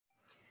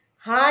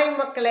Hi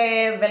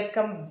Makale,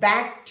 welcome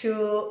back to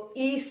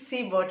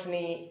Easy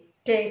Botany,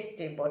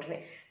 Tasty Botany.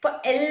 Now,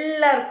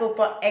 everyone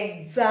now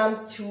exam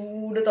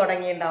chood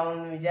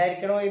thodangiyundavum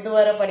vicharikano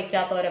iduvare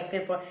padikkathavarokke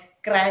ipo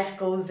crash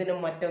course inu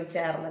mattum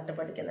chernittu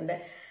padikkunnunde.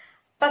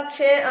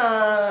 പക്ഷേ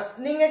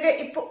നിങ്ങൾക്ക്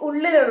ഇപ്പോൾ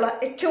ഉള്ളിലുള്ള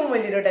ഏറ്റവും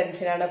വലിയൊരു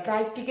ടെൻഷനാണ്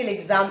practical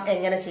exam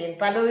എങ്ങനെ ചെയ്യും.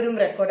 പലരും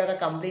റെക്കോർഡൊക്കെ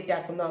കംപ്ലീറ്റ്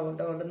ആക്കുന്നു,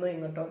 അങ്ങോട്ട് ഓടുന്നു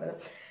ഇങ്ങോട്ട് ഓടുന്നു.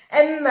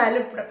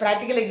 എന്നാലും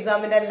പ്രാക്ടിക്കൽ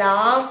എക്സാമിന്റെ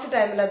ലാസ്റ്റ്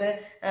ടൈമിൽ അത്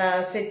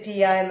സെറ്റ്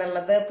ചെയ്യുക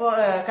എന്നുള്ളത് ഇപ്പോൾ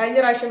കഴിഞ്ഞ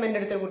പ്രാവശ്യം എൻ്റെ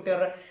അടുത്തൊരു കുട്ടി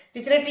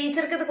പറഞ്ഞു,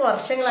 ടീച്ചർക്ക് ഇത്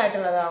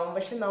വർഷങ്ങളായിട്ടുള്ളതാവും,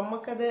 പക്ഷെ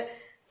നമുക്കത്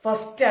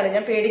ഫസ്റ്റ് ആണ്.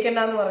 ഞാൻ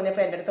പേടിക്കണ്ടെന്ന്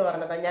പറഞ്ഞപ്പോൾ എൻ്റെ അടുത്ത്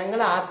പറഞ്ഞതാ, ഞങ്ങൾ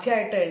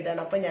ആദ്യമായിട്ട്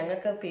എഴുതണം, അപ്പൊ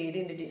ഞങ്ങൾക്ക്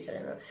പേടിയുണ്ട്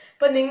ടീച്ചറാണ്.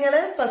 അപ്പൊ നിങ്ങൾ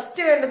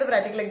ഫസ്റ്റ് വേണ്ടത്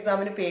പ്രാക്ടിക്കൽ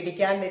എക്സാമിന്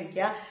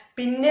പേടിക്കാണ്ടിരിക്കുക.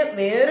 പിന്നെ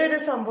വേറൊരു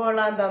സംഭവം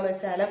എന്താന്ന്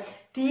വെച്ചാൽ,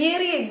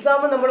 തിയറി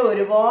എക്സാം നമ്മൾ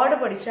ഒരുപാട്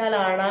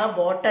പഠിച്ചാലാണ്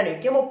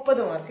ബോട്ടണിക്ക്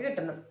 30 മാർക്ക്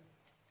കിട്ടുന്നത്.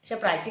 പക്ഷെ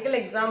പ്രാക്ടിക്കൽ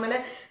എക്സാമിന്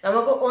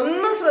നമുക്ക്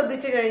ഒന്ന്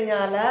ശ്രദ്ധിച്ചു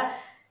കഴിഞ്ഞാൽ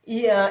ഈ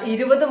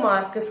 20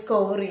 മാർക്ക്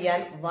സ്കോർ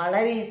ചെയ്യാൻ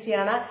വളരെ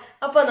ഈസിയാണ്.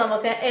 അപ്പൊ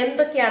നമുക്ക്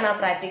എന്തൊക്കെയാണ് ആ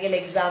പ്രാക്ടിക്കൽ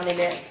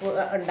എക്സാമിന്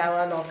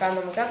ഉണ്ടാവുക നോക്കാം.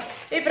 നമുക്ക്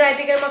ഈ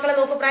പ്രാക്ടിക്കൽ മക്കളെ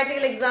നോക്കൂ,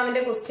 പ്രാക്ടിക്കൽ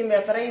എക്സാമിന്റെ ക്വസ്റ്റ്യൻ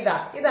പേപ്പർ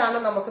ഇതാണ്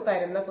നമുക്ക്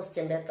തരുന്ന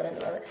ക്വസ്റ്റ്യൻ പേപ്പർ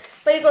എന്നുള്ളത്.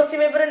 അപ്പൊ ഈ ക്വസ്റ്റ്യൻ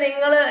പേപ്പർ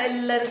നിങ്ങൾ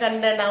എല്ലാവരും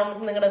കണ്ടിട്ടുണ്ടാവും,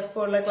 നിങ്ങളുടെ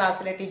സ്കൂളിലെ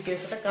ക്ലാസ്സിലെ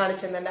ടീച്ചേഴ്സൊക്കെ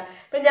കാണിച്ചു തന്നിട്ടുണ്ട്.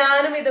 അപ്പൊ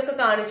ഞാനും ഇതൊക്കെ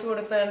കാണിച്ചു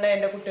കൊടുത്തിട്ടുണ്ട്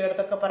എന്റെ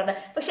കുട്ടികൾക്കൊക്കെ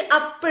പറഞ്ഞത്. പക്ഷെ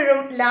അപ്പോഴും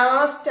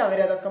ലാസ്റ്റ്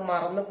അവരതൊക്കെ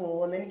മറന്നു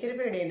പോകുമെന്ന് എനിക്കൊരു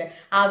പേടിയുണ്ട്,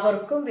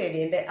 അവർക്കും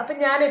പേടിയുണ്ട്. അപ്പൊ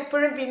ഞാൻ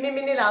എപ്പോഴും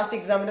പിന്നെ ലാസ്റ്റ്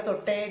എക്സാമിന്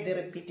തൊട്ടേ ഇത്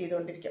റിപ്പീറ്റ്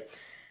ചെയ്തുകൊണ്ടിരിക്കും.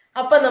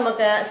 അപ്പൊ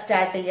നമുക്ക്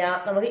സ്റ്റാർട്ട് ചെയ്യാം.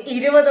 നമുക്ക്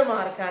 20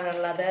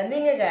 മാർക്കാണുള്ളത്.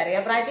 നിങ്ങൾക്ക്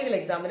അറിയാം പ്രാക്ടിക്കൽ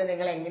എക്സാമിന്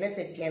നിങ്ങൾ എങ്ങനെ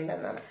സെറ്റ്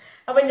ചെയ്യേണ്ടതെന്നാണ്.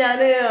 അപ്പൊ ഞാൻ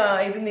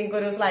ഇത് നിങ്ങൾക്ക്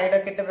ഒരു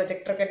സ്ലൈഡൊക്കെ ഇട്ട്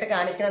പ്രൊജക്ടറൊക്കെ ഇട്ട്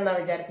കാണിക്കണം എന്നാണ്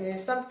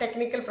വിചാരിക്കുന്നത്. സം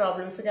ടെക്നിക്കൽ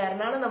പ്രോബ്ലംസ്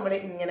കാരണമാണ് നമ്മൾ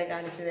ഇങ്ങനെ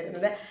കാണിച്ചു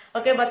തരുന്നത്.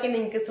 ഓക്കെ, ബാക്കി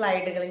നിങ്ങൾക്ക്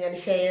സ്ലൈഡുകൾ ഞാൻ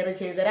ഷെയർ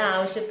ചെയ്തു തരാം.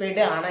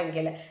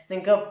 ആവശ്യപ്പെടുകയാണെങ്കിൽ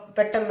നിങ്ങൾക്ക്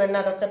പെട്ടെന്ന് തന്നെ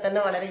അതൊക്കെ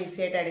തന്നെ വളരെ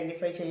ഈസി ആയിട്ട്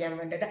ഐഡന്റിഫൈ ചെയ്യാൻ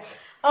വേണ്ടിയിട്ട്.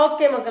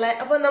 ഓക്കെ മക്കളെ,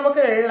 അപ്പൊ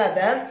നമുക്ക്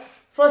ഉള്ളത്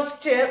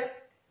ഫസ്റ്റ്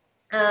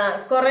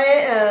കുറെ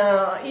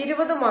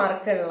 20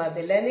 മാർക്ക്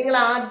ഉള്ളതിൽ നിങ്ങൾ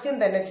ആദ്യം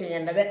തന്നെ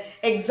ചെയ്യേണ്ടത്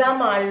എക്സാം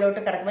ഹാളിലോട്ട്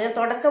കിടക്കുമ്പോൾ, ഞാൻ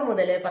തുടക്കം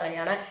മുതലേ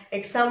പറയാണ്,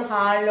 എക്സാം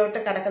ഹാളിലോട്ട്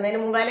കിടക്കുന്നതിന്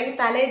മുമ്പ് അല്ലെങ്കിൽ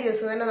തലേ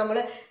ദിവസം തന്നെ നമ്മൾ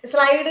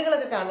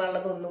സ്ലൈഡുകളൊക്കെ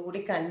കാണാനുള്ളത്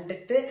ഒന്നുകൂടി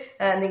കണ്ടിട്ട്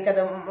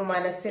നിങ്ങൾക്കത്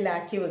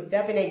മനസ്സിലാക്കി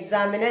വെക്കുക. പിന്നെ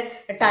എക്സാമിന്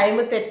ടൈം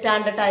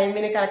തെറ്റാണ്ട്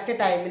കറക്റ്റ്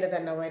ടൈമിന്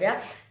തന്നെ വരിക.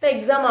 അപ്പൊ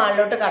എക്സാം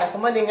ഹാളിലോട്ട്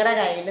കിടക്കുമ്പോൾ നിങ്ങളുടെ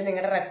കയ്യിൽ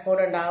നിങ്ങളുടെ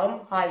റെക്കോർഡ് ഉണ്ടാവും,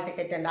 ഹാൾ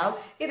ടിക്കറ്റ് ഉണ്ടാവും.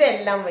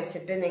 ഇതെല്ലാം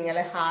വെച്ചിട്ട് നിങ്ങൾ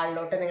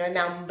ഹാളിലോട്ട് നിങ്ങളുടെ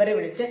നമ്പർ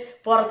വിളിച്ച്,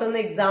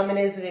 പുറത്തുനിന്ന്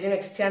എക്സാമിനേഴ്സ് വരും,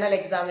 എക്സ്റ്റേണൽ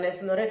എക്സാമിനേഴ്സ്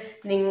എന്ന് പറയും.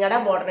 നിങ്ങളുടെ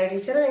ബോർഡർ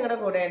ടീച്ചർ നിങ്ങളുടെ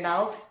കൂടെ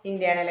ഉണ്ടാവും,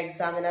 ഇന്റേണൽ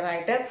എക്സാമിനർ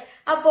ആയിട്ട്.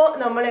 അപ്പോ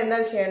നമ്മൾ എന്താ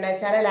ചെയ്യേണ്ടത്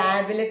വെച്ചാൽ,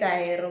 ലാബിൽ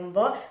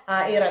കയറുമ്പോൾ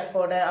ഈ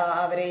റെക്കോർഡ്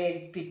അവരെ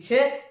ഏൽപ്പിച്ച്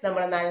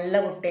നമ്മൾ നല്ല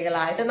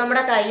കുട്ടികളായിട്ട്,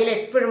 നമ്മുടെ കയ്യിൽ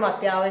എപ്പോഴും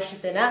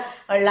അത്യാവശ്യത്തിന്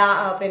ഉള്ള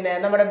പിന്നെ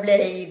നമ്മുടെ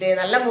ബ്ലേഡ്,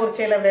 നല്ല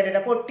മൂർച്ചയുള്ള ബ്ലേഡ്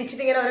ഇടുക.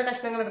 പൊട്ടിച്ചിട്ട് ഇങ്ങനെ ഓരോ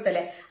കഷ്ണങ്ങൾ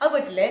എടുത്തല്ലേ, അത്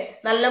പറ്റില്ലേ,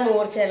 നല്ല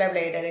മൂർച്ചയുള്ള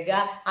ബ്ലേഡ് എടുക്കുക.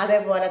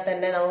 അതേപോലെ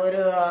തന്നെ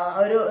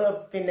ഒരു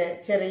പിന്നെ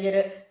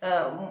ചെറിയൊരു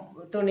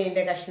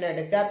തുണീന്റെ കഷ്ണം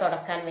എടുക്കുക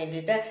തുടക്കാൻ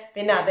വേണ്ടിയിട്ട്.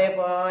 പിന്നെ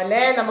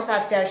അതേപോലെ നമുക്ക്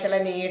അത്യാവശ്യമുള്ള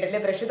നീഡില്,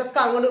 ബ്രഷ്, ഇതൊക്കെ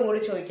അങ്ങോട്ടും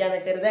ഇങ്ങോട്ടും ചോദിക്കാൻ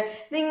നിൽക്കരുത്.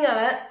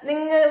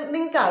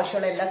 നിങ്ങൾക്ക്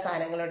ആവശ്യമുള്ള എല്ലാ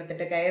സാധനങ്ങളും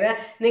എടുത്തിട്ട് കയറുക.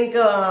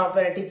 നിങ്ങൾക്ക്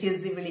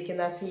ടീച്ചേഴ്സ്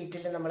വിളിക്കുന്ന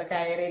സീറ്റിൽ നമ്മൾ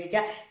കയറി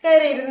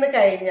ഇരുന്ന്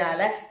കഴിഞ്ഞാൽ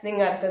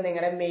നിങ്ങളുടെ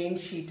നിങ്ങളുടെ മെയിൻ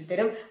ഷീറ്റ്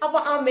തരും. അപ്പൊ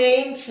ആ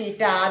മെയിൻ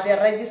ഷീറ്റ് ആദ്യം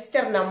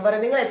രജിസ്റ്റർ നമ്പർ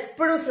നിങ്ങൾ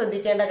എപ്പോഴും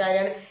ശ്രദ്ധിക്കേണ്ട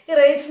കാര്യമാണ്. ഈ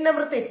രജിസ്റ്റർ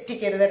നമ്പർ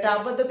തെറ്റിക്കരുത് കേട്ടോ.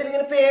 അബദ്ധത്തിൽ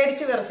ഇങ്ങനെ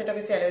പേടിച്ച്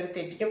വിറച്ചിട്ടൊക്കെ ചിലവർ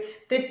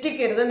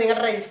തെറ്റിക്കരുത്.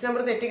 നിങ്ങളുടെ രജിസ്റ്റർ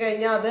നമ്പർ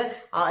തെറ്റിക്കഴിഞ്ഞാൽ അത്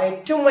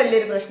ഏറ്റവും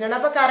വലിയൊരു പ്രശ്നമാണ്.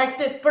 അപ്പൊ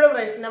കറക്റ്റ് എപ്പോഴും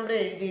രജിസ്റ്റർ നമ്പർ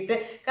എഴുതിയിട്ട്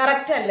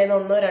കറക്റ്റ് അല്ലേന്ന്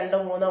 1, 2,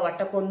 3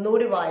 വട്ടമൊക്കെ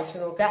ഒന്നുകൂടി വായിച്ചു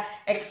നോക്കുക.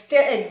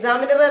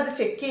 എക്സാമിനർ അത്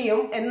ചെക്ക്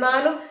ചെയ്യും,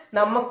 എന്നാലും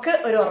നമുക്ക്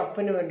ഒരു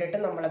ഉറപ്പിന് വേണ്ടിയിട്ട്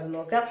നമ്മളത്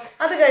നോക്കുക.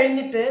 അത്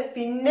കഴിഞ്ഞിട്ട്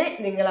പിന്നെ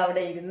നിങ്ങൾ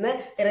അവിടെ ഇരുന്ന്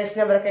രജിസ്റ്റർ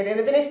നമ്പർ ഒക്കെ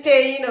എഴുതുന്നത്. പിന്നെ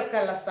സ്റ്റെയിനൊക്കെ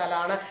ഉള്ള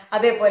സ്ഥലമാണ്,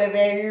 അതേപോലെ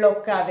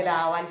വെള്ളമൊക്കെ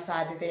അതിലാവാൻ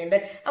സാധ്യതയുണ്ട്.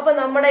 അപ്പൊ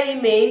നമ്മുടെ ഈ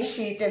മെയിൻ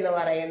ഷീറ്റ് എന്ന്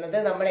പറയുന്നത്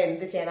നമ്മൾ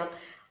എന്ത് ചെയ്യണം,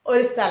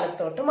 ഒരു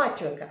സ്ഥലത്തോട്ട്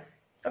മാറ്റി വെക്കാം.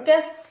 ഓക്കെ,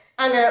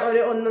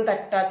 അങ്ങനെ ഒന്നും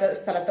തട്ടാത്ത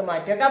സ്ഥലത്ത്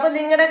മാറ്റി വെക്കാം. അപ്പൊ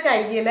നിങ്ങളുടെ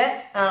കയ്യില്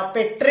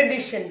പെട്രി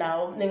ഡിഷ്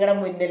ഉണ്ടാവും, നിങ്ങളുടെ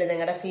മുന്നിൽ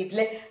നിങ്ങളുടെ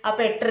സീറ്റില് ആ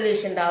പെട്രി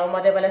ഡിഷ് ഉണ്ടാവും,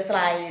 അതേപോലെ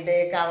സ്ലൈഡ്,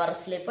 കവർ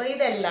സ്ലിപ്പ്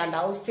ഇതെല്ലാം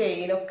ഉണ്ടാവും,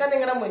 സ്റ്റെയിനൊക്കെ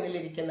നിങ്ങളുടെ മുന്നിൽ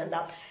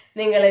ഇരിക്കുന്നുണ്ടാവും.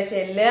 നിങ്ങൾ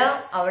ചെല്ലുക,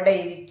 അവിടെ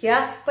ഇരിക്കുക.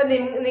 അപ്പൊ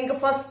നിങ്ങൾക്ക്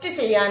ഫസ്റ്റ്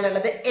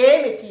ചെയ്യാനുള്ളത്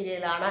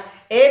മെറ്റീരിയൽ ആണ്.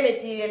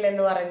 മെറ്റീരിയൽ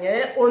എന്ന്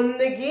പറഞ്ഞത്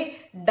ഒന്നുകിൽ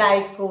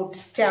ഡൈക്കോട്ട്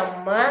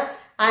സ്റ്റെമ്മ്,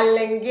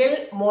 അല്ലെങ്കിൽ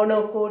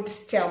മോണോകോട്ട്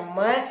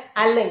സ്റ്റെമ്മ്,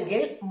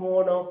 അല്ലെങ്കിൽ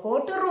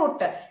മോണോകോട്ട്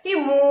റൂട്ട്. ഈ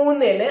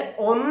 3-ൽ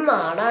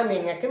 1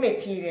 നിങ്ങൾക്ക്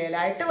മെറ്റീരിയൽ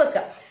ആയിട്ട്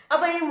വെക്കുക.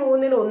 അപ്പൊ ഈ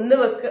 3-ൽ 1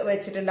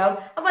 വെച്ചിട്ടുണ്ടാവും.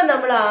 അപ്പൊ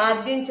നമ്മൾ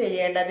ആദ്യം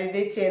ചെയ്യേണ്ടത്,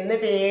 ഇത് ചെന്ന്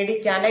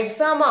പേടിക്കാണ്ട്,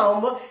 എക്സാം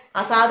ആവുമ്പോൾ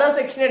ആ സാധാ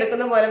സെക്ഷൻ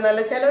എടുക്കുന്ന പോലെ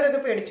നല്ല ചിലവരൊക്കെ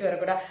പേടിച്ചു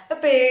വരക്കൂടാ. അപ്പൊ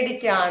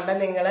പേടിക്കാണ്ട്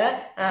നിങ്ങള്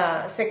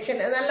സെക്ഷൻ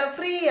നല്ല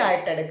ഫ്രീ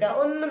ആയിട്ട് എടുക്കുക.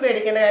 ഒന്നും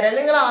പേടിക്കേണ്ട കാര്യമില്ല.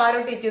 നിങ്ങൾ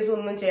ആരും ടീച്ചേഴ്സും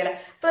ഒന്നും ചെയ്യില്ല.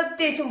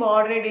 പ്രത്യേകിച്ചും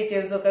ബോട്ടണി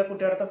ടീച്ചേഴ്സും ഒക്കെ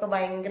കുട്ടികളടുത്തൊക്കെ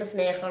ഭയങ്കര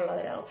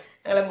സ്നേഹമുള്ളവരാകും,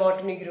 ഞങ്ങളെ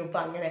ബോട്ടണി ഗ്രൂപ്പ്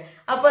അങ്ങനെ.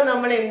 അപ്പൊ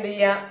നമ്മൾ എന്ത്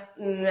ചെയ്യാ,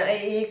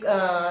 ഈ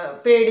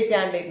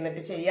പേടിക്കാണ്ട്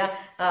ഇരുന്നിട്ട് ചെയ്യാ.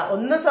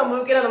 ഒന്നും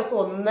സംഭവിക്കില്ല. നമുക്ക്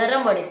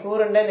 1.5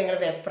 മണിക്കൂറുണ്ട്. നിങ്ങൾ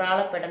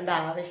വെപ്രാളപ്പെടേണ്ട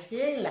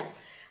ആവശ്യമില്ല.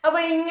 അപ്പൊ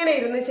ഇങ്ങനെ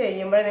ഇരുന്ന്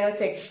ചെയ്യുമ്പോൾ നിങ്ങൾ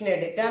സെക്ഷൻ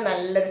എടുക്കുക,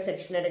 നല്ലൊരു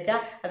സെക്ഷൻ എടുക്കുക,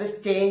 അത്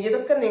സ്റ്റെയിൻ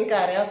ചെയ്തൊക്കെ നിങ്ങൾക്ക്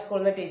അറിയാം,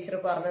 സ്കൂളിൽ നിന്ന് ടീച്ചർ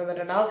പറഞ്ഞു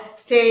തന്നിട്ടുണ്ടാവും.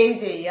 സ്റ്റെയിൻ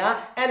ചെയ്യുക,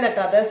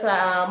 എന്നിട്ട് അത്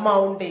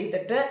മൗണ്ട്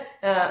ചെയ്തിട്ട്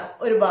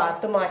ഒരു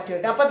ഭാഗത്ത് മാറ്റി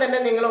വെക്കുക. അപ്പൊ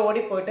തന്നെ നിങ്ങൾ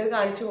ഓടിപ്പോയിട്ട്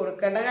കാണിച്ചു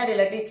കൊടുക്കേണ്ട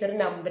കാര്യമില്ല, ടീച്ചർ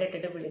നമ്പർ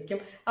ഇട്ടിട്ട് വിളിക്കും,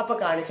 അപ്പൊ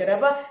കാണിച്ചു തരും.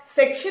 അപ്പൊ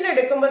സെക്ഷൻ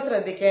എടുക്കുമ്പോൾ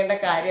ശ്രദ്ധിക്കേണ്ട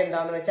കാര്യം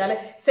എന്താന്ന് വെച്ചാൽ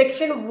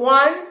സെക്ഷൻ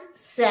 1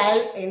 സെൽ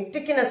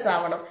തിക്നെസ്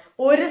ആവണം,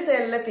 ഒരു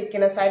സെല്ലിലെ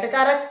തിക്നെസ് ആയിട്ട്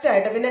കറക്റ്റ്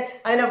ആയിട്ട്. പിന്നെ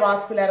അതിന്റെ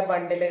വാസ്കുലാർ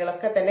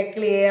ബണ്ടിലുകളൊക്കെ തന്നെ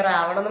ക്ലിയർ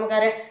ആവണം.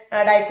 നമുക്കറിയാം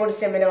dicot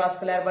സ്റ്റെമ്മിന്റെ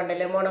vascular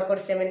bundle,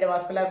 monocot സ്റ്റെമ്മിന്റെ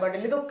vascular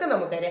ബണ്ടിൽ, ഇതൊക്കെ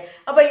നമുക്കറിയാം.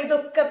 അപ്പൊ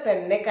ഇതൊക്കെ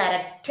തന്നെ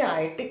കറക്റ്റ്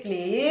ആയിട്ട്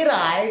ക്ലിയർ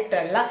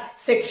ആയിട്ടുള്ള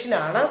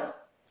സെക്ഷനാണ്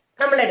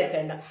നമ്മൾ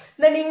എടുക്കേണ്ട.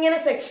 എന്നാൽ ഇങ്ങനെ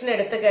സെക്ഷൻ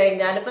എടുത്തു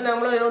കഴിഞ്ഞാൽ ഇപ്പൊ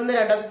നമ്മൾ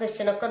 1-2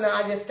 സെക്ഷനൊക്കെ ഒന്ന്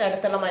ജസ്റ്റ്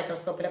അടുത്തുള്ള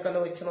മൈക്രോസ്കോപ്പിലൊക്കെ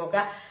ഒന്ന് വെച്ച്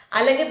നോക്കുക.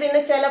 അല്ലെങ്കിൽ പിന്നെ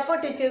ചിലപ്പോൾ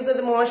ടീച്ചേഴ്സ് ഇത്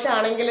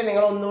മോശമാണെങ്കിൽ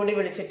നിങ്ങൾ ഒന്നുകൂടി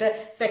വിളിച്ചിട്ട്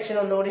സെക്ഷൻ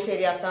ഒന്നുകൂടി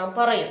ശരിയാക്കാൻ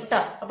പറയും കേട്ടോ.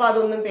 അപ്പൊ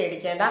അതൊന്നും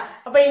പേടിക്കേണ്ട.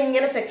 അപ്പൊ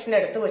ഇങ്ങനെ സെക്ഷൻ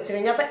എടുത്ത് വെച്ച്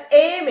കഴിഞ്ഞാൽ അപ്പൊ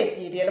എ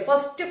മെറ്റീരിയൽ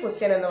ഫസ്റ്റ്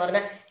ക്വസ്റ്റ്യൻ എന്ന്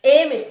പറഞ്ഞാൽ എ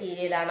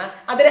മെറ്റീരിയൽ ആണ്.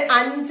 അതിന്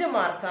 5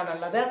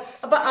 മാർക്കാണുള്ളത്.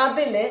 അപ്പൊ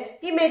അതില്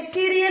ഈ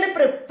മെറ്റീരിയൽ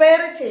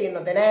പ്രിപ്പയർ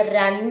ചെയ്യുന്നതിന്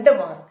 2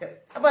 മാർക്ക്.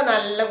 അപ്പൊ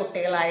നല്ല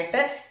കുട്ടികളായിട്ട്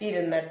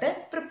ഇരുന്നിട്ട്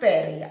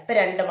പ്രിപ്പയർ ചെയ്യുക. അപ്പൊ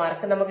 2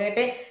 മാർക്ക് നമുക്ക്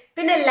കിട്ടി.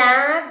 പിന്നെ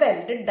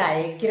ലാബിന്റെ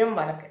ഡയഗ്രം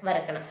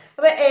വരക്കണം.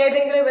 അപ്പൊ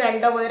ഏതെങ്കിലും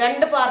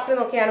 2 പാർട്ട്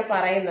നോക്കിയാണ്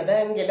പറയുന്നത്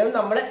എങ്കിലും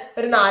നമ്മൾ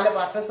ഒരു 4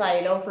 പാർട്ട്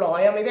സൈലോ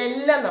ഫ്ലോയോ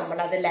ഇതെല്ലാം നമ്മൾ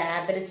അത്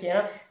ലാബിൽ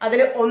ചെയ്യണം.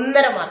 അതിന്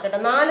 1.5 മാർക്ക് കേട്ടോ.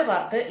 4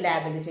 പാർട്ട്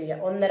ലാബിൽ ചെയ്യാം,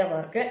 1.5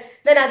 മാർക്ക്.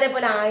 ദെൻ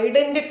അതേപോലെ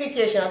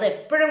ഐഡന്റിഫിക്കേഷൻ, അത്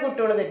എപ്പോഴും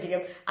കുട്ടികൾ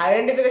തെറ്റിക്കും.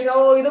 ഐഡന്റിഫിക്കേഷൻ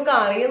ഇതൊക്കെ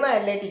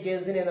അറിയുന്നതല്ലേ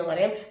ടീച്ചേഴ്സിന് എന്ന്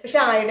പറയും.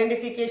 പക്ഷെ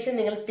ഐഡന്റിഫിക്കേഷൻ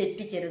നിങ്ങൾ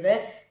തെറ്റിക്കരുത്.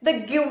 The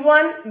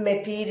given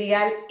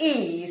material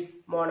is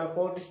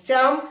monocot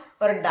stem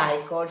or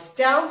dicot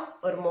stem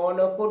or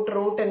monocot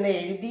root എന്ന്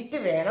എഴുതിയിട്ട്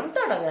വേണം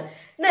തുടങ്ങാൻ.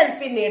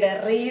 പിന്നീട്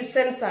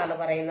റീസൺസ് ആണ്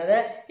പറയുന്നത്.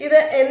 ഇത്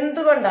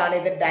എന്തുകൊണ്ടാണ്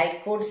ഇത്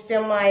ഡൈക്കോട്ട്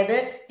സ്റ്റെം ആയത്,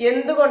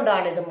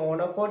 എന്തുകൊണ്ടാണ് ഇത്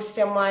മോണോക്കോട്ട്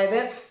സ്റ്റെം ആയത്,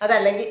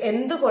 അതല്ലെങ്കിൽ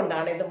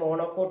എന്തുകൊണ്ടാണ് ഇത്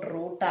മോണോക്കോട്ട്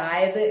റൂട്ട്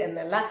ആയത്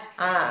എന്നുള്ള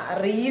ആ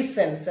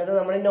റീസൺസ് അത്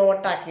നമ്മൾ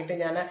നോട്ടാക്കിയിട്ട്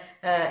ഞാൻ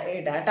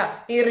ഇടാം കേട്ടോ.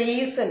 ഈ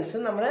റീസൺസ്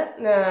നമ്മൾ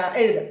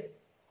എഴുതും.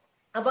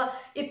 അപ്പൊ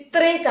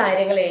ഇത്രയും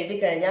കാര്യങ്ങൾ എഴുതി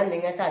കഴിഞ്ഞാൽ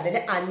നിങ്ങൾക്ക് അതിൽ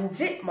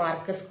 5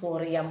 മാർക്ക് സ്കോർ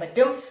ചെയ്യാൻ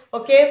പറ്റും.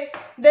 ഓക്കെ,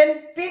 ദെൻ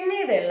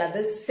പിന്നീടുള്ളത്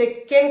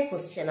സെക്കൻഡ്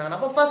ക്വസ്റ്റ്യൻ ആണ്.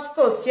 അപ്പൊ ഫസ്റ്റ്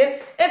ക്വസ്റ്റ്യൻ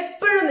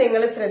എപ്പോഴും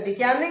നിങ്ങൾ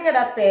ശ്രദ്ധിക്കുക,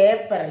 നിങ്ങളുടെ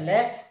പേപ്പറിൽ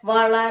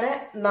വളരെ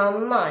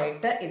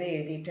നന്നായിട്ട് ഇത്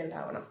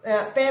എഴുതിയിട്ടുണ്ടാവണം.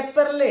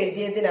 പേപ്പറിൽ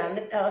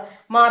എഴുതിയതിനാണ്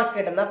മാർക്ക്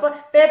ഇടുന്നത്. അപ്പൊ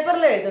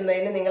പേപ്പറിൽ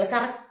എഴുതുന്നതിന് നിങ്ങൾ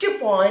കറക്റ്റ്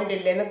പോയിന്റ്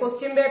ഇല്ലെന്ന്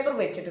ക്വസ്റ്റ്യൻ പേപ്പർ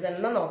വെച്ചിട്ട്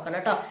തന്നെ നോക്കണം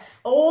കേട്ടോ.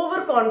 ഓവർ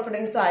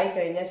കോൺഫിഡൻസ് ആയി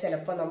കഴിഞ്ഞാൽ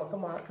ചിലപ്പോൾ നമുക്ക്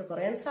മാർക്ക്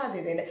കുറയാൻ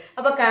സാധ്യതയുണ്ട്.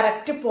 അപ്പൊ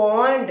കറക്റ്റ്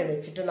പോയിന്റ്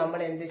വെച്ചിട്ട് നമ്മൾ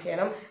എന്ത്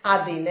ചെയ്യണം,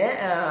 അതിന്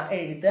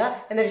എഴുതുക,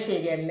 എന്നിട്ട്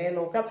ശരിയല്ലേ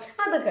നോക്കാം.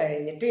 അത്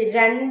കഴിഞ്ഞിട്ട്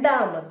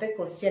രണ്ടാമത്തെ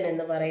ക്വസ്റ്റ്യൻ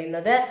എന്ന്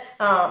പറയുന്നത്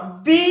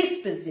ബി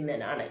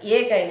സ്പെസിമെൻ ആണ്.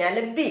 എ കഴിഞ്ഞാൽ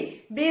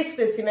ബി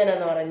സ്പെസിമെൻ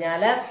എന്ന്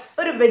പറഞ്ഞാൽ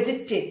ഒരു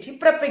വെജിറ്റേറ്റീവ്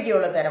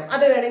പ്രപ്പഗ്യുള്ള തരം.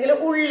 അത് വേണമെങ്കിൽ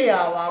ഉള്ളി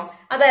ആവാം,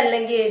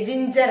 അതല്ലെങ്കിൽ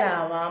ജിഞ്ചർ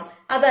ആവാം,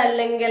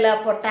 അതല്ലെങ്കിൽ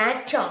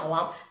പൊട്ടാറ്റോ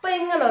ആവാം. അപ്പൊ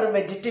ഇങ്ങനെ ഒരു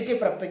വെജിറ്റേറ്റീവ്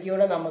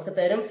പ്രപ്പഗ്യൂള് നമുക്ക്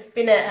തരും.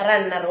 പിന്നെ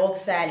റണ്ണർ,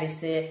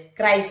 ഓക്സാലിസ്,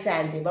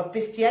 ക്രൈസാന്തിമം,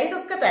 പിസ്റ്റിയ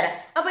ഇതൊക്കെ തരാം.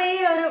 അപ്പൊ ഈ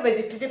ഒരു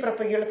വെജിറ്റേറ്റീവ്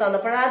പ്രപ്പഗ്യൂള്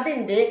തന്നപ്പോൾ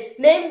അതിന്റെ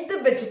നെയ്ത്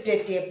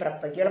വെജിറ്റേറ്റീവ്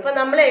പ്രപ്പഗ്യൂൾ. അപ്പൊ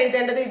നമ്മൾ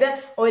എഴുതേണ്ടത് ഇത്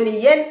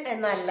ഒനിയൻ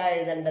എന്നല്ല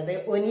എഴുതേണ്ടത്.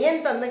 ഒനിയൻ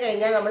തന്നു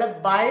കഴിഞ്ഞാൽ നമ്മൾ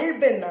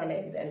ബൾബ് എന്നാണ്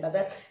എഴുതേണ്ടത്.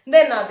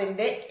 ദെൻ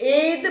അതിന്റെ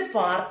ഏത്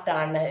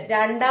പാർട്ടാണ്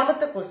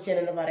രണ്ടാമത്തെ ക്വസ്റ്റ്യൻ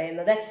എന്ന്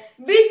പറയുന്നത്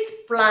which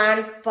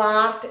plant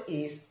part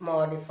is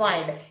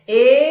modified,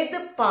 ഏത്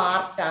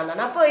പാർട്ടാണെന്നാണ്.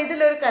 അപ്പൊ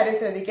ഇതിലൊരു കാര്യം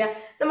ശ്രദ്ധിക്കുക,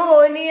 നമുക്ക്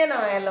ഒനിയൻ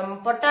ആയാലും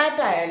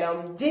പൊട്ടാറ്റോ ആയാലും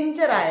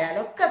ജിഞ്ചർ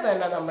ആയാലും ഒക്കെ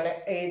തന്നെ നമ്മൾ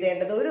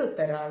എഴുതേണ്ടത് ഒരു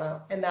ഉത്തരമാണ്.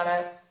 എന്താണ്?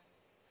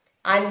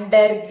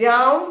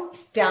 Underground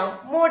stem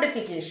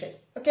modification.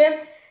 Okay,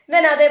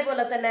 then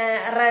അതേപോലെ തന്നെ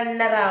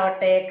റണ്ണർ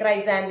ആവട്ടെ,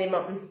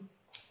 ക്രൈസാന്തിമം,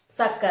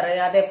 സക്കർ,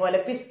 അതേപോലെ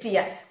പിസ്റ്റിയ,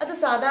 അത്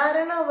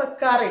സാധാരണ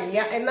വെക്കാറില്ല,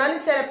 എന്നാലും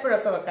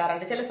ചിലപ്പോഴൊക്കെ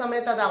വെക്കാറുണ്ട്. ചില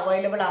സമയത്ത് അത്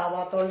അവൈലബിൾ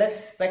ആവാത്തതുകൊണ്ട്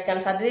വെക്കാൻ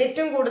സാധ്യത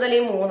ഏറ്റവും കൂടുതൽ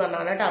ഈ 3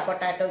 എണ്ണമാണ് കേട്ടോ.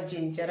 പൊട്ടാറ്റോ,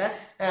 ജിഞ്ചർ,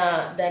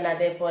 ദെൻ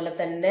അതേപോലെ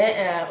തന്നെ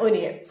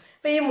ഒനിയൻ.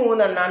 അപ്പൊ ഈ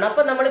 3 എണ്ണമാണ്.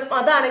 അപ്പൊ നമ്മൾ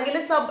അതാണെങ്കിൽ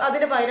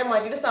അതിന് പകരം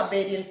മാറ്റിയിട്ട് സബ്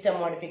ഏരിയൽ സ്റ്റെം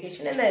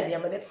മോഡിഫിക്കേഷൻ എന്ന്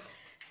എഴുതിയാൽ മതി.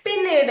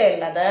 പിന്നീട്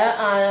ഉള്ളത്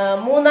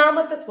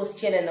മൂന്നാമത്തെ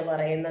ക്വസ്റ്റ്യൻ എന്ന്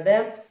പറയുന്നത്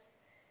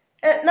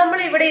നമ്മൾ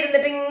ഇവിടെ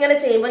ഇരുന്നിട്ട് ഇങ്ങനെ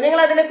ചെയ്യുമ്പോൾ നിങ്ങൾ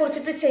അതിനെ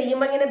കുറിച്ചിട്ട്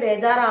ചെയ്യുമ്പോൾ ഇങ്ങനെ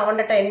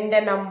ബേജാറാവണ്ടട്ടോ, എന്റെ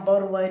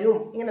നമ്പർ വരും,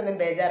 ഇങ്ങനൊന്നും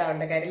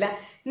ബേജാറാവേണ്ട കാര്യമില്ല.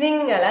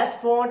 നിങ്ങളെ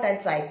സ്പോട്ട്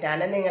ആൻഡ് സൈറ്റ്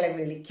ആണ്, നിങ്ങളെ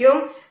വിളിക്കും.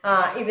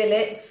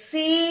 ഇതില്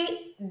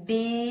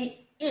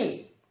CDE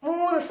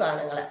 3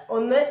 സാധനങ്ങള്,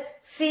 ഒന്ന്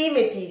C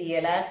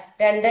മെറ്റീരിയല്,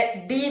 2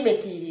 D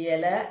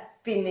മെറ്റീരിയല്,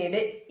 പിന്നീട്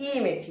E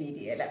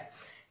മെറ്റീരിയല്.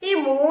 ഈ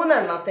 3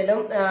 എണ്ണത്തിലും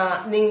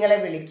നിങ്ങളെ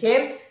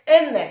വിളിക്കും.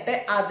 എന്നിട്ട്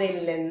അതിൽ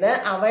നിന്ന്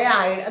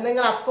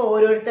നിങ്ങൾ അപ്പൊ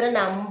ഓരോരുത്തരെ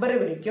നമ്പർ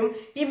വിളിക്കും.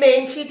 ഈ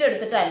മെയിൻ ഷീറ്റ്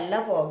എടുത്തിട്ടല്ല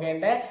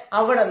പോകേണ്ടത്,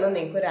 അവിടെ നിന്ന്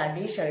നിങ്ങൾക്ക് ഒരു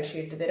അഡീഷണൽ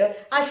ഷീറ്റ് തരും.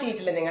 ആ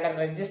ഷീറ്റിൽ നിങ്ങളുടെ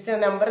രജിസ്റ്റർ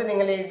നമ്പർ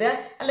നിങ്ങൾ എഴുതുക,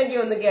 അല്ലെങ്കിൽ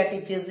ഒന്ന്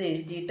ടീച്ചേഴ്സ്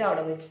എഴുതിയിട്ട്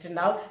അവിടെ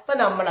വെച്ചിട്ടുണ്ടാവും. അപ്പൊ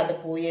നമ്മൾ അത്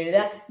പോയി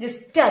എഴുതുക,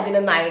 ജസ്റ്റ്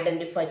അതിനൊന്ന്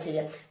ഐഡന്റിഫൈ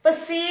ചെയ്യാം. ഇപ്പൊ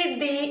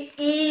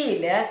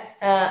CDEയില്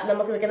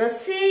നമുക്ക് വെക്കുന്നത്,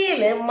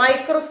 സിയില്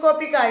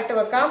മൈക്രോസ്കോപ്പിക് ആയിട്ട്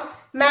വെക്കാം,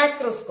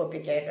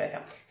 മാക്രോസ്കോപ്പിക് ആയിട്ട്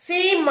വെക്കാം.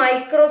 സി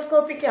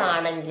മൈക്രോസ്കോപ്പിക്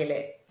ആണെങ്കിൽ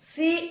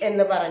സി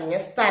എന്ന് പറഞ്ഞ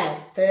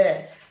സ്ഥലത്ത്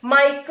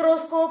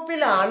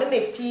മൈക്രോസ്കോപ്പിലാണ്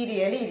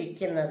മെറ്റീരിയൽ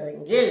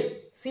ഇരിക്കുന്നതെങ്കിൽ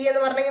സി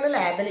എന്ന് പറഞ്ഞിങ്ങനെ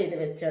ലേബൽ ചെയ്ത്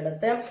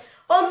വെച്ചെടുത്ത്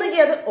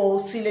ഒന്നുകിൽ അത്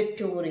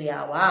ഓസിലറ്റോറി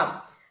ആവാം,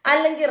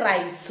 അല്ലെങ്കിൽ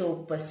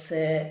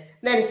Rhizopus,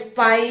 then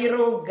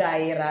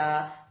spirogyra,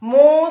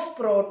 MOS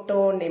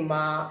protonema,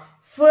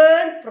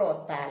 fern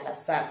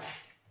prothallus,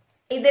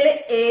 ഇതിൽ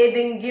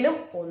ഏതെങ്കിലും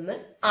ഒന്ന്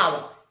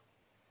ആവാം.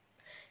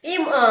 ഈ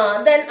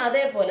ദെൻ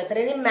അതേപോലെ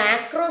തന്നെ ഇനി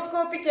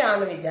മാക്രോസ്കോപ്പിക്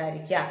ആണെന്ന്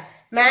വിചാരിക്കുക.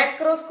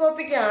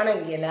 മാക്രോസ്കോപ്പിക്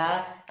ആണെങ്കിൽ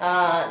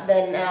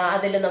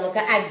അതിൽ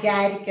നമുക്ക്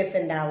അഗാരിക്കസ്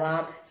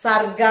ഉണ്ടാവാം,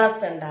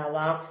 സർഗാസ്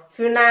ഉണ്ടാവാം,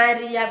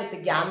 ഫിനാരിയ വിത്ത്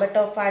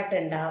ഗ്യാമറ്റോഫൈറ്റ്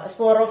ഉണ്ടാവാം,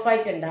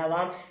 സ്പോറോഫൈറ്റ്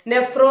ഉണ്ടാവാം,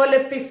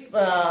 നെഫ്രോലെപ്പിസ്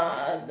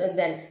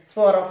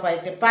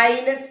sporophyte,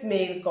 Pinus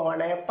mail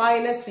cone,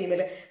 Pinus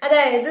female.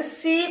 അതായത്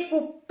സി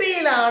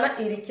കുപ്പിയിലാണ്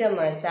ഇരിക്കുന്ന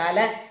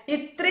വെച്ചാല്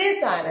ഇത്രയും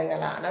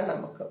സാധനങ്ങളാണ്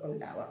നമുക്ക്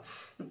ഉണ്ടാവുക.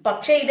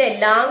 പക്ഷെ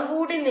ഇതെല്ലാം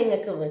കൂടി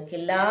നിങ്ങൾക്ക്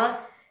വെക്കില്ല.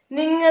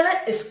 നിങ്ങള്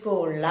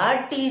സ്കൂളിലെ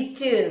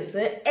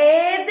ടീച്ചേഴ്സ്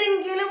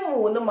ഏതെങ്കിലും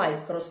 3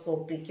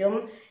 മൈക്രോസ്കോപ്പിക്കും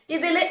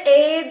ഇതില്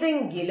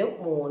ഏതെങ്കിലും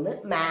 3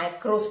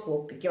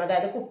 മാക്രോസ്കോപ്പിക്കും,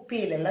 അതായത്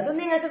കുപ്പിയിലുള്ളത്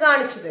നിങ്ങൾക്ക്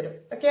കാണിച്ചു തരും.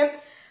 ഓക്കെ,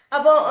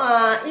 അപ്പൊ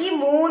ഈ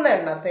 3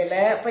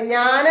 എണ്ണത്തില് ഇപ്പൊ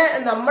ഞാന്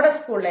നമ്മുടെ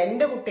സ്കൂളിൽ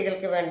എന്റെ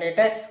കുട്ടികൾക്ക്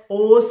വേണ്ടിയിട്ട്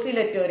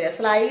ഓസിലറ്റോറിയ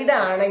സ്ലൈഡ്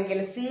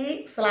ആണെങ്കിൽ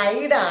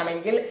സ്ലൈഡ്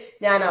ആണെങ്കിൽ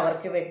ഞാൻ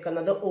അവർക്ക്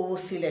വെക്കുന്നത്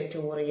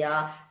ഓസിലറ്റോറിയ,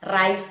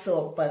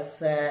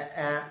 റൈസോപ്പസ്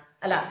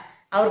അല്ല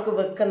അവർക്ക്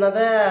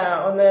വെക്കുന്നത്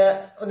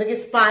ഒന്നുകിൽ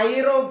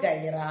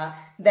spirogyra,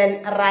 then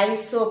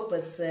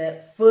Rhizopus,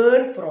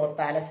 fern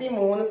prothallus. ഈ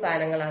 3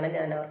 സാധനങ്ങളാണ്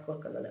ഞാൻ അവർക്ക്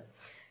വെക്കുന്നത്.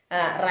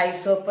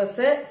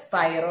 Rhizopus,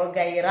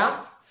 spirogyra,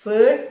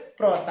 fern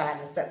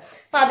prothallus.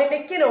 അപ്പൊ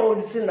അതിന്റെയൊക്കെ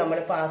നോട്ട്സിൽ നമ്മൾ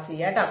പാസ്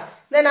ചെയ്യാം കേട്ടോ.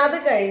 ദെൻ അത്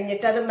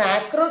കഴിഞ്ഞിട്ട് അത്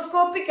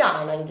മാക്രോസ്കോപ്പിക്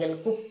ആണെങ്കിൽ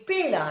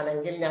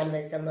കുപ്പിയിലാണെങ്കിൽ ഞാൻ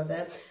വെക്കുന്നത്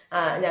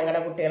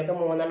ഞങ്ങളുടെ കുട്ടികൾക്ക്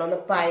 3 എണ്ണം. ഒന്ന്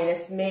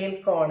Pinus mail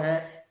cone,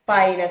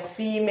 Pinus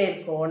female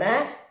cone,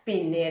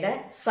 പിന്നീട്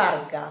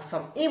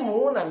സർഗാസം. ഈ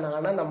 3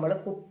 എണ്ണമാണ് നമ്മൾ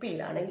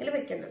കുപ്പിയിലാണെങ്കിൽ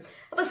വെക്കുന്നത്.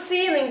 അപ്പൊ സി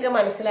നിങ്ങൾക്ക്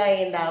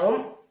മനസ്സിലായിണ്ടാവും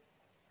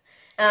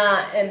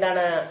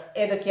എന്താണ്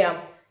ഏതൊക്കെയാ.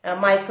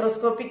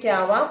 മൈക്രോസ്കോപ്പിക്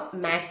ആവാം,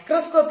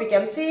 മാക്രോസ്കോപ്പിക്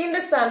ആവാം.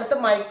 സിന്റെ സ്ഥാനത്ത്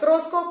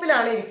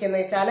മൈക്രോസ്കോപ്പിലാണ്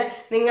ഇരിക്കുന്നത് വെച്ചാല്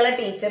നിങ്ങളെ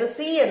ടീച്ചർ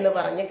സി എന്ന്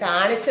പറഞ്ഞ്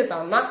കാണിച്ചു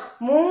തന്ന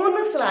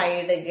 3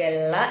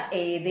 സ്ലൈഡുകളില്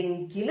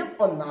ഏതെങ്കിലും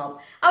ഒന്നാവും.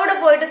 അവിടെ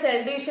പോയിട്ട് സെൽ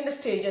ഡിവിഷന്റെ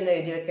സ്റ്റേജ് ഒന്നും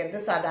എഴുതി വെക്കരുത്,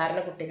 സാധാരണ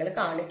കുട്ടികൾ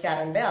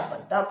കാണിക്കാറുണ്ട്,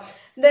 അബദ്ധം.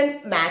 ദെൻ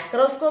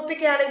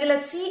മാക്രോസ്കോപ്പിക് ആണെങ്കിൽ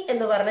സി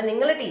എന്ന് പറഞ്ഞാൽ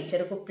നിങ്ങളെ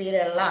ടീച്ചർ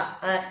കുപ്പിയിലുള്ള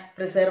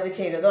പ്രിസർവ്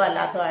ചെയ്തതോ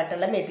അല്ലാത്തതോ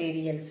ആയിട്ടുള്ള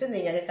മെറ്റീരിയൽസ്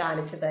നിങ്ങൾക്ക്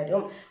കാണിച്ചു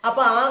തരും.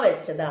 അപ്പൊ ആ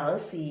വെച്ചതാണ്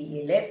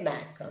സിയിലെ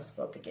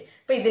മാക്രോസ്കോപ്പിക്.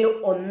 അപ്പൊ ഇതിൽ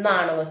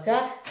ഒന്നാണ് വെക്കുക.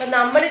 അപ്പൊ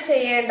നമ്മൾ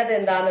ചെയ്യേണ്ടത്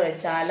എന്താന്ന്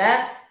വെച്ചാല്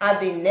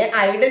അതിന്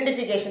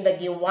ഐഡന്റിഫിക്കേഷൻ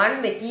വൺ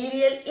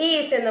മെറ്റീരിയൽ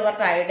ഈസ് എന്ന്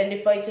പറഞ്ഞിട്ട്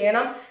ഐഡന്റിഫൈ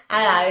ചെയ്യണം. ആ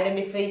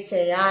ഐഡന്റിഫൈ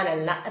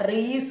ചെയ്യാനുള്ള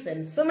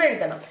റീസൺസും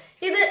എഴുതണം.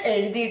 ഇത്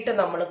എഴുതിയിട്ട്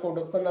നമ്മൾ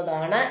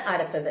കൊടുക്കുന്നതാണ്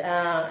അടുത്തത്.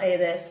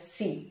 ഏത്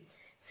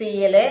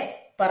സിയിലെ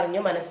പറഞ്ഞു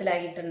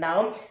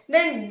മനസ്സിലാക്കിയിട്ടുണ്ടാവും.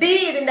 ദെൻ ഡി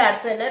ഇതിന്റെ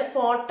അടുത്ത് തന്നെ ഒരു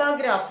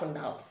ഫോട്ടോഗ്രാഫ്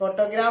ഉണ്ടാവും.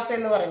 ഫോട്ടോഗ്രാഫ്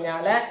എന്ന്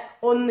പറഞ്ഞാല്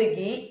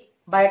ഒന്നുകിൽ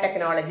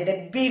ബയോടെക്നോളജിയിലെ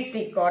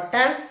Dicot,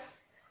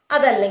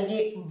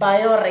 അതല്ലെങ്കിൽ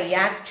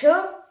ബയോറിയാക്ടർ,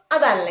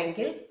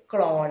 അതല്ലെങ്കിൽ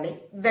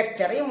ക്ലോണിക്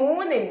വെക്ടർ. ഈ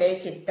 3ന്റെ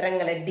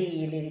ചിത്രങ്ങൾ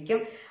ഡിയിലിരിക്കും.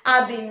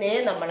 അതിനെ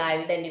നമ്മൾ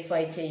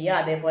ഐഡന്റിഫൈ ചെയ്യുക,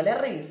 അതേപോലെ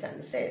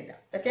റീസൺസ്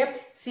എഴുതാം. ഓക്കെ,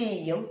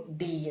 സിയും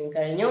ഡിയും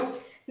കഴിഞ്ഞു.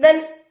 ദെൻ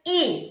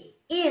ഈ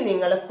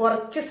നിങ്ങൾ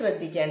കുറച്ച്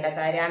ശ്രദ്ധിക്കേണ്ട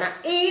കാര്യമാണ്.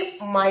 ഈ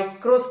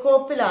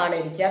മൈക്രോസ്കോപ്പിലാണ്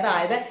ഇരിക്കുക,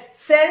 അതായത്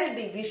സെൽ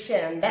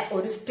ഡിവിഷന്റെ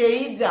ഒരു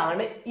സ്റ്റേജ്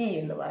ആണ് ഈ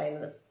എന്ന്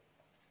പറയുന്നത്.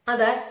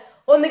 അത്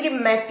ഒന്നുകിൽ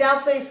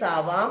മെറ്റാഫേസ്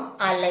ആവാം,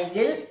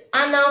 അല്ലെങ്കിൽ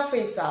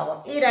അനാഫേസ് ആവാം.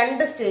 ഈ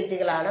 2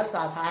 സ്റ്റേജുകളാണ്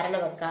സാധാരണ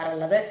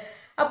വെക്കാറുള്ളത്.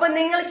 അപ്പൊ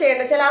നിങ്ങൾ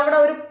ചെയ്യേണ്ട വെച്ചാൽ അവിടെ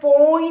ഒരു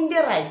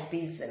പോയിന്റർ ഐ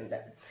പീസ് ഉണ്ട്.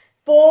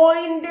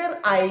 പോയിന്റർ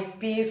ഐ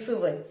പീസ്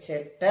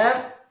വെച്ചിട്ട്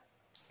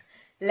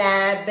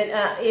ലാബിൽ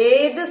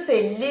ഏത്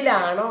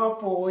സെല്ലിലാണോ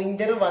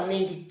പോയിന്റർ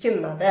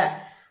വന്നിരിക്കുന്നത്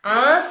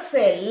ആ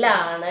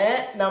സെല്ലാണ്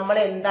നമ്മൾ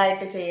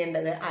എന്തായിട്ട്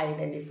ചെയ്യേണ്ടത്,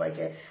 ഐഡന്റിഫൈ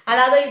ചെയ്യുക.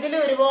 അല്ലാതെ ഇതിൽ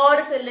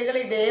ഒരുപാട് സെല്ലുകൾ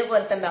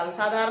ഇതേപോലത്തെ ഉണ്ടാവും.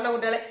 സാധാരണ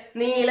കുട്ടികളെ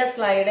നീല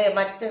സ്ലൈഡ്,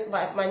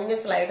 മഞ്ഞ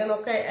സ്ലൈഡ്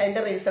എന്നൊക്കെ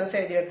അതിന്റെ റീസൺസ്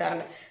എഴുതി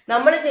വെക്കാറുണ്ട്.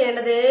 നമ്മൾ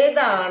ചെയ്യേണ്ടത്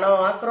ഏതാണോ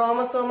ആ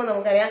ക്രോമസോം.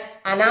 നമുക്കറിയാം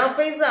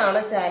അനാഫേസ് ആണ്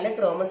വെച്ചാൽ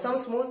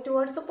ക്രോമസോംസ് മൂവ്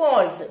ടുവേർഡ്സ്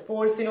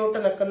പോൾസിലോട്ട്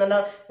നിൽക്കുന്നുണ്ട്.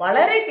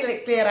 വളരെ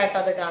ക്ലിയർ ആയിട്ട്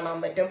അത് കാണാൻ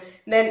പറ്റും.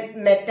 ദെൻ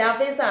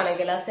മെറ്റാഫേസ്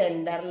ആണെങ്കിൽ ആ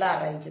സെന്ററിൽ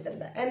അറേഞ്ച്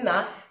ചെയ്തിട്ടുണ്ട്.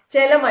 എന്നാൽ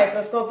ചില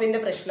മൈക്രോസ്കോപ്പിന്റെ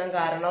പ്രശ്നം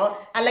കാരണോ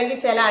അല്ലെങ്കിൽ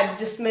ചില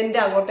അഡ്ജസ്റ്റ്മെന്റ്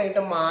അങ്ങോട്ടും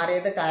ഇങ്ങോട്ടും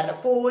മാറിയത് കാരണം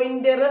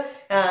പോയിന്റർ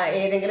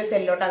ഏതെങ്കിലും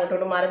സെല്ലോട്ട്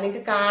അങ്ങോട്ടോട്ട് മാറി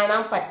നിങ്ങൾക്ക്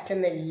കാണാൻ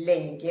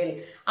പറ്റുന്നില്ലെങ്കിൽ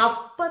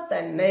അപ്പൊ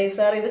തന്നെ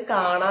സാർ ഇത്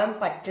കാണാൻ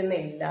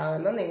പറ്റുന്നില്ല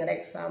എന്ന് നിങ്ങളുടെ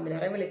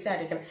എക്സാമിനറെ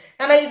വിളിച്ചറിയിക്കണം.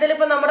 കാരണം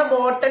ഇതിലിപ്പോ നമ്മുടെ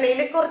ബോട്ടണിയിൽ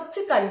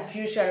കുറച്ച്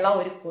കൺഫ്യൂഷൻ ഉള്ള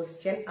ഒരു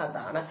ക്വസ്റ്റ്യൻ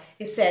അതാണ്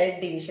ഈ സെൽ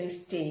ഡിവിഷൻ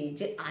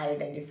സ്റ്റേജ്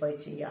ഐഡന്റിഫൈ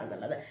ചെയ്യുക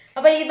എന്നുള്ളത്.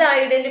 അപ്പൊ ഇത്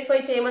ഐഡന്റിഫൈ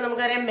ചെയ്യുമ്പോൾ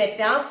നമുക്കറിയാം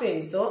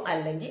മെറ്റാഫേസോ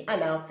അല്ലെങ്കിൽ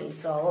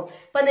അനാഫേസോ ആവും.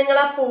 അപ്പൊ നിങ്ങൾ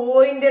ആ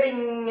പോയിന്റർ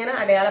ഇങ്ങനെ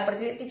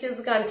അടയാളപ്പെടുത്തി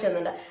ടീച്ചേഴ്സ് കാണിച്ചു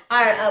തന്നുണ്ട്.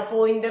 ആ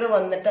പോയിന്റർ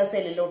വന്നിട്ട് ആ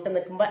സെല്ലിലോട്ട്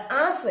നിൽക്കുമ്പോൾ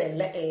ആ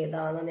സെല്ല്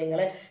ഏതാണെന്ന് നിങ്ങൾ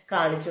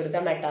കാണിച്ചു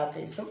കൊടുക്കുക.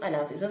 മെറ്റാഫേസും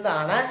അനാഫേസും.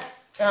 ഇതാണ്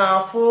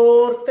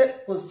 4th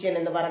ക്വസ്റ്റ്യൻ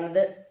എന്ന്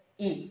പറയുന്നത്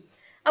ഈ.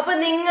 അപ്പൊ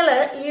നിങ്ങള്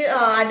ഈ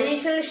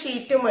അഡീഷണൽ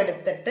ഷീറ്റും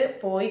എടുത്തിട്ട്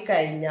പോയി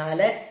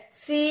കഴിഞ്ഞാല്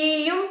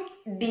സിയും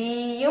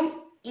ഡിയും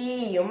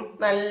ഇയും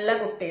നല്ല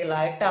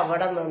കുട്ടികളായിട്ട്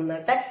അവിടെ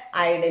നിന്നിട്ട്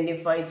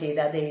ഐഡന്റിഫൈ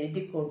ചെയ്ത് അത്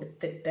എഴുതി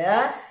കൊടുത്തിട്ട്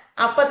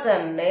അപ്പൊ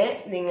തന്നെ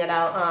നിങ്ങളുടെ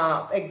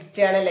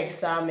എക്സ്റ്റേണൽ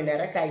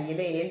എക്സാമിനറെ കയ്യിൽ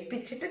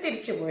ഏൽപ്പിച്ചിട്ട്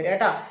തിരിച്ചു പോരും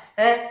കേട്ടോ.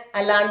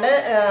 അല്ലാണ്ട്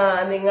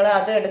നിങ്ങൾ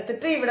അത്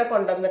എടുത്തിട്ട് ഇവിടെ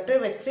കൊണ്ടുവന്നിട്ട്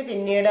വെച്ച്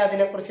പിന്നീട്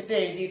അതിനെ കുറിച്ചിട്ട്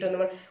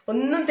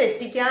ഒന്നും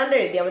തെറ്റിക്കാണ്ട്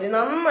എഴുതിയാൽ മതി.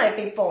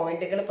 നന്നായിട്ട് ഈ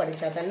പോയിന്റുകൾ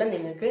പഠിച്ചാൽ തന്നെ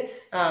നിങ്ങൾക്ക്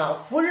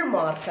ഫുൾ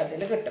മാർക്ക്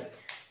അതിൽ കിട്ടും.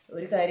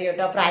 ഒരു കാര്യം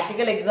കേട്ടോ,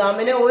 പ്രാക്ടിക്കൽ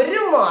എക്സാമിന്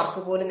 1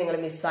 മാർക്ക് പോലും നിങ്ങൾ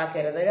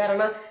മിസ്സാക്കരുത്.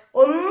 കാരണം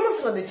ഒന്ന്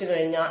ശ്രദ്ധിച്ചു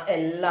കഴിഞ്ഞാൽ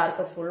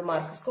എല്ലാവർക്കും ഫുൾ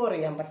മാർക്ക് സ്കോർ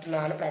ചെയ്യാൻ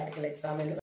പറ്റുന്നതാണ് പ്രാക്ടിക്കൽ എക്സാമിന്.